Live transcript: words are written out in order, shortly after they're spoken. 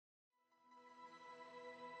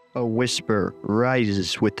A whisper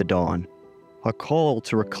rises with the dawn, a call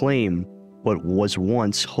to reclaim what was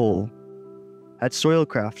once whole. At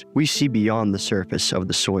Soilcraft, we see beyond the surface of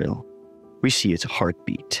the soil. We see its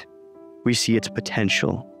heartbeat. We see its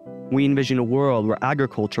potential. We envision a world where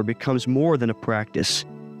agriculture becomes more than a practice.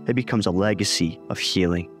 It becomes a legacy of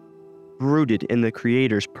healing. Rooted in the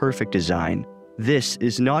Creator's perfect design, this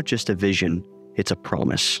is not just a vision, it's a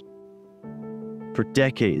promise. For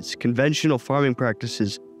decades, conventional farming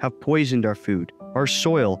practices have poisoned our food, our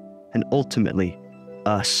soil, and ultimately,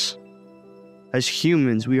 us. As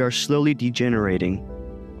humans, we are slowly degenerating,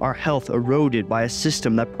 our health eroded by a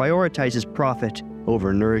system that prioritizes profit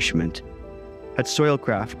over nourishment. At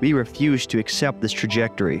Soilcraft, we refuse to accept this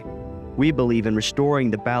trajectory. We believe in restoring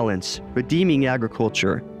the balance, redeeming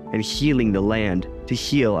agriculture, and healing the land to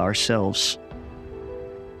heal ourselves.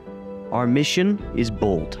 Our mission is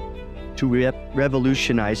bold: to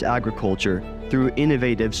revolutionize agriculture through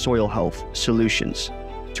innovative soil health solutions,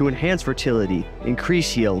 to enhance fertility,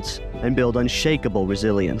 increase yields, and build unshakable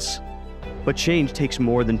resilience. But change takes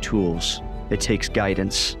more than tools. It takes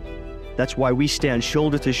guidance. That's why we stand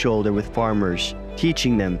shoulder to shoulder with farmers,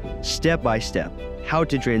 teaching them, step by step, how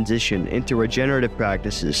to transition into regenerative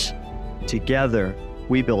practices. Together,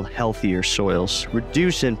 we build healthier soils,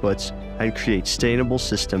 reduce inputs, and create sustainable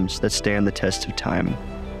systems that stand the test of time.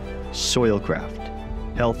 Soilcraft.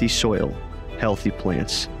 Healthy soil, healthy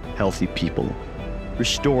plants, healthy people.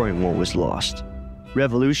 Restoring what was lost.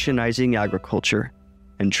 Revolutionizing agriculture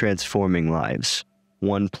and transforming lives,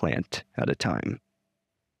 one plant at a time.